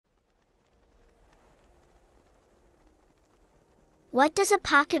What does a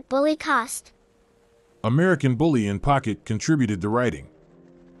pocket bully cost? American Bully and Pocket contributed the writing.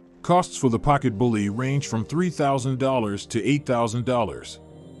 Costs for the pocket bully range from $3,000 to $8,000.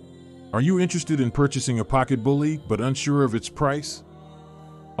 Are you interested in purchasing a pocket bully but unsure of its price?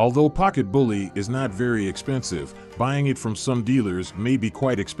 Although pocket bully is not very expensive, buying it from some dealers may be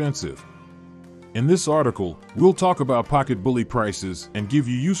quite expensive. In this article, we'll talk about pocket bully prices and give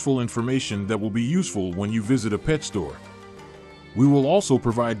you useful information that will be useful when you visit a pet store. We will also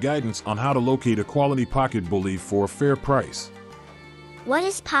provide guidance on how to locate a quality pocket bully for a fair price. What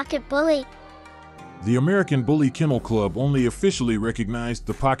is pocket bully? The American Bully Kennel Club only officially recognized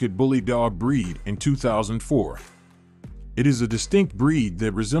the pocket bully dog breed in 2004. It is a distinct breed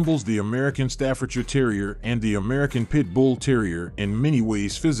that resembles the American Staffordshire Terrier and the American Pit Bull Terrier in many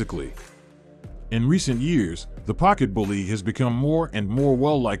ways physically. In recent years, the pocket bully has become more and more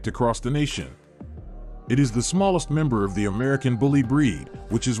well-liked across the nation. It is the smallest member of the American Bully breed,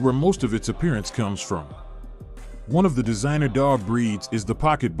 which is where most of its appearance comes from. One of the designer dog breeds is the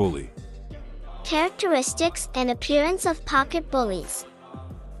pocket bully. Characteristics and appearance of pocket bullies.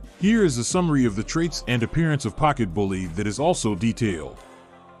 Here is a summary of the traits and appearance of pocket bully that is also detailed.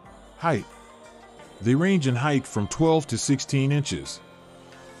 Height. They range in height from 12 to 16 inches.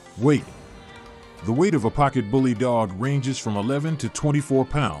 Weight. The weight of a pocket bully dog ranges from 11 to 24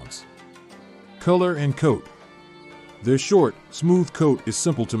 pounds. Color and coat. Their short, smooth coat is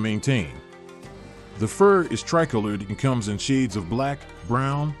simple to maintain. The fur is tricolored and comes in shades of black,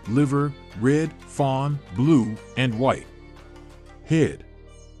 brown, liver, red, fawn, blue, and white. Head.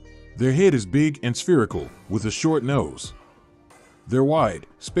 Their head is big and spherical, with a short nose. Their wide,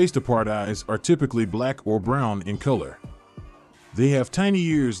 spaced apart eyes are typically black or brown in color. They have tiny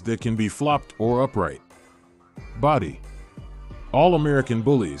ears that can be flopped or upright. Body. All American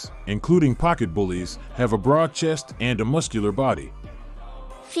bullies, including pocket bullies, have a broad chest and a muscular body.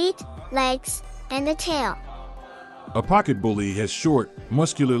 Feet, legs, and a tail. A pocket bully has short,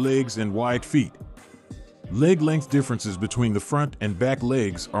 muscular legs and wide feet. Leg length differences between the front and back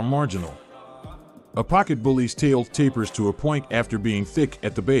legs are marginal. A pocket bully's tail tapers to a point after being thick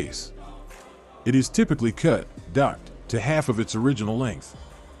at the base. It is typically cut, docked, to half of its original length.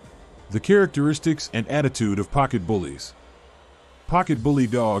 The characteristics and attitude of pocket bullies. Pocket bully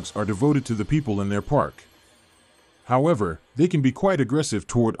dogs are devoted to the people in their park. However, they can be quite aggressive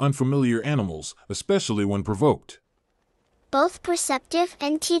toward unfamiliar animals, especially when provoked. Both perceptive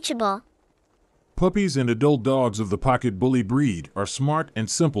and teachable. Puppies and adult dogs of the pocket bully breed are smart and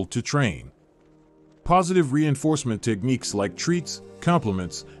simple to train. Positive reinforcement techniques like treats,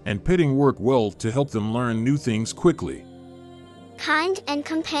 compliments, and petting work well to help them learn new things quickly. Kind and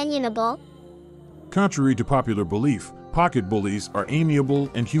companionable. Contrary to popular belief, pocket bullies are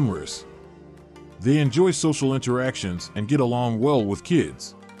amiable and humorous. They enjoy social interactions and get along well with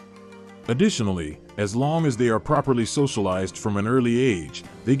kids. Additionally, as long as they are properly socialized from an early age,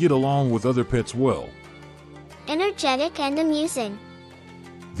 they get along with other pets well. Energetic and amusing.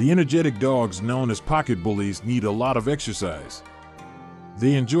 The energetic dogs known as pocket bullies need a lot of exercise.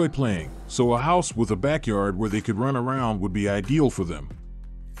 They enjoy playing, so a house with a backyard where they could run around would be ideal for them.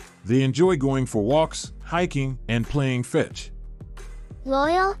 They enjoy going for walks, hiking, and playing fetch.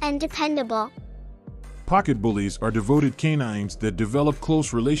 Loyal and dependable. Pocket bullies are devoted canines that develop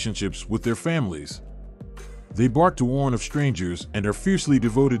close relationships with their families. They bark to warn of strangers and are fiercely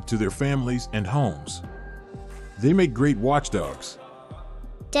devoted to their families and homes. They make great watchdogs.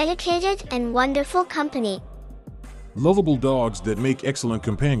 Dedicated and wonderful company. Lovable dogs that make excellent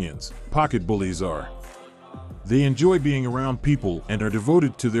companions, pocket bullies are. They enjoy being around people and are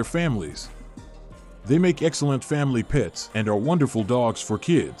devoted to their families. They make excellent family pets and are wonderful dogs for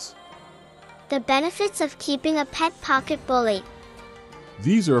kids. The benefits of keeping a pet pocket bully.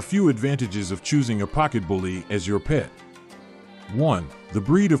 These are a few advantages of choosing a pocket bully as your pet. 1. The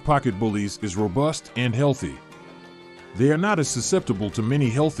breed of pocket bullies is robust and healthy. They are not as susceptible to many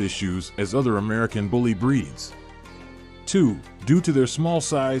health issues as other American bully breeds. 2. Due to their small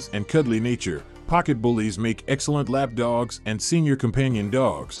size and cuddly nature, pocket bullies make excellent lap dogs and senior companion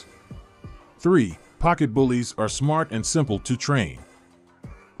dogs. 3. Pocket bullies are smart and simple to train.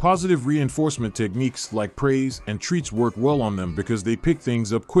 Positive reinforcement techniques like praise and treats work well on them because they pick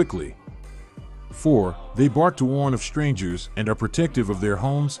things up quickly. 4. They bark to warn of strangers and are protective of their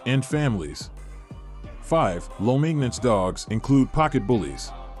homes and families. 5. Low-maintenance dogs include pocket bullies.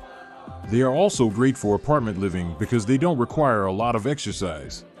 They are also great for apartment living because they don't require a lot of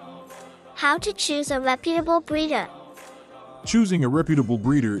exercise. How to choose a reputable breeder. Choosing a reputable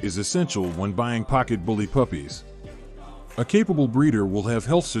breeder is essential when buying pocket bully puppies. A capable breeder will have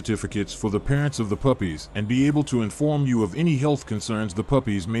health certificates for the parents of the puppies and be able to inform you of any health concerns the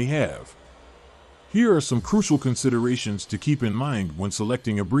puppies may have. Here are some crucial considerations to keep in mind when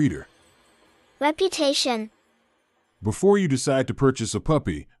selecting a breeder. Reputation. Before you decide to purchase a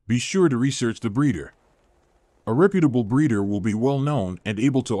puppy, be sure to research the breeder. A reputable breeder will be well known and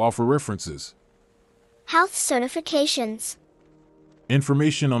able to offer references. Health certifications.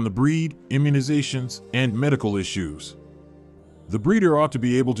 Information on the breed, immunizations, and medical issues. The breeder ought to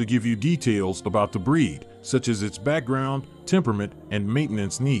be able to give you details about the breed, such as its background, temperament, and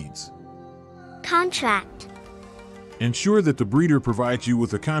maintenance needs. Contract. Ensure that the breeder provides you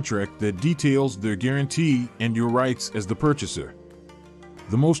with a contract that details their guarantee and your rights as the purchaser.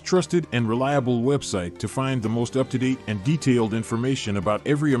 The most trusted and reliable website to find the most up-to-date and detailed information about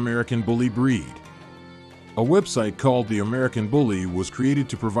every American Bully breed. A website called The American Bully was created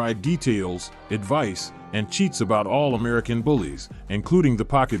to provide details, advice, and cheats about all American bullies, including the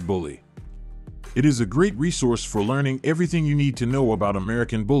pocket bully. It is a great resource for learning everything you need to know about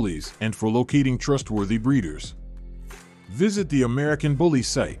American bullies and for locating trustworthy breeders. Visit the American Bully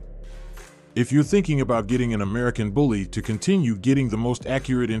site. If you're thinking about getting an American Bully to continue getting the most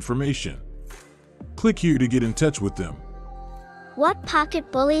accurate information, click here to get in touch with them. What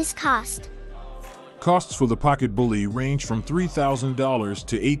pocket bullies cost? Costs for the pocket bully range from $3,000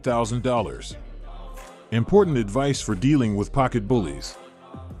 to $8,000. Important advice for dealing with pocket bullies.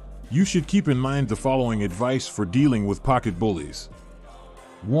 You should keep in mind the following advice for dealing with pocket bullies.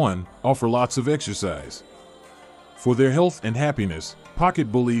 1. Offer lots of exercise. For their health and happiness,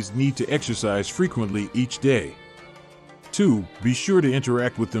 pocket bullies need to exercise frequently each day. 2. Be sure to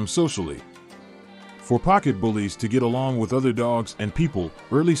interact with them socially. For pocket bullies to get along with other dogs and people,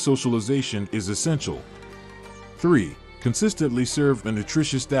 early socialization is essential. 3. Consistently serve a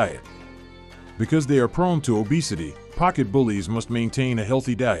nutritious diet. Because they are prone to obesity, pocket bullies must maintain a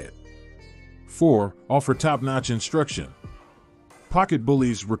healthy diet. 4. Offer top-notch instruction. Pocket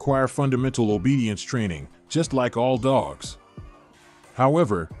bullies require fundamental obedience training, just like all dogs.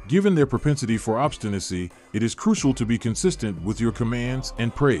 However, given their propensity for obstinacy, it is crucial to be consistent with your commands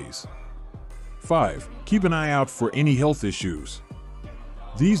and praise. 5. Keep an eye out for any health issues.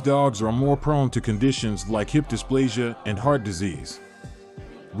 These dogs are more prone to conditions like hip dysplasia and heart disease.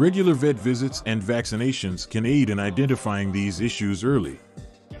 Regular vet visits and vaccinations can aid in identifying these issues early.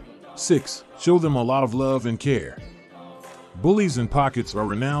 6. Show them a lot of love and care. Bullies and pockets are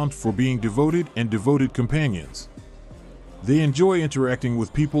renowned for being devoted companions. They enjoy interacting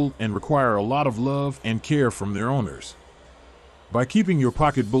with people and require a lot of love and care from their owners. By keeping your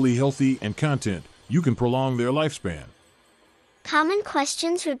pocket bully healthy and content, you can prolong their lifespan. Common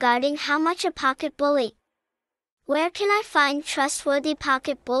questions regarding how much a pocket bully. Where can I find trustworthy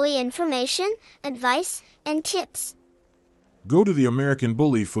pocket bully information, advice, and tips? Go to the American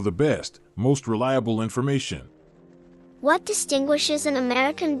Bully for the best, most reliable information. What distinguishes an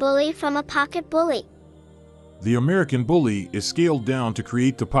American bully from a pocket bully? The American Bully is scaled down to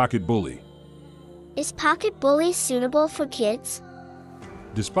create the pocket bully. Is pocket bully suitable for kids?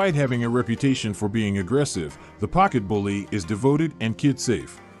 Despite having a reputation for being aggressive, the pocket bully is devoted and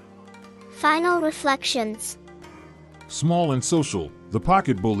kid-safe. Final reflections. Small and social, the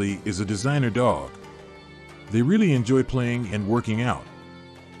pocket bully is a designer dog. They really enjoy playing and working out.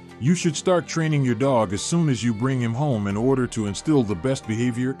 You should start training your dog as soon as you bring him home in order to instill the best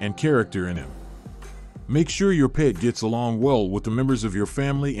behavior and character in him. Make sure your pet gets along well with the members of your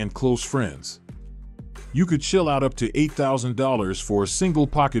family and close friends. You could shell out up to $8,000 for a single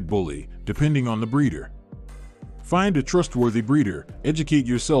pocket bully, depending on the breeder. Find a trustworthy breeder, educate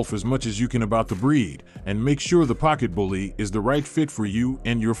yourself as much as you can about the breed, and make sure the pocket bully is the right fit for you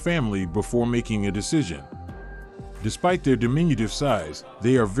and your family before making a decision. Despite their diminutive size,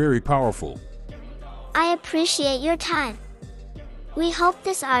 they are very powerful. I appreciate your time. We hope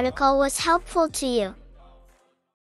this article was helpful to you.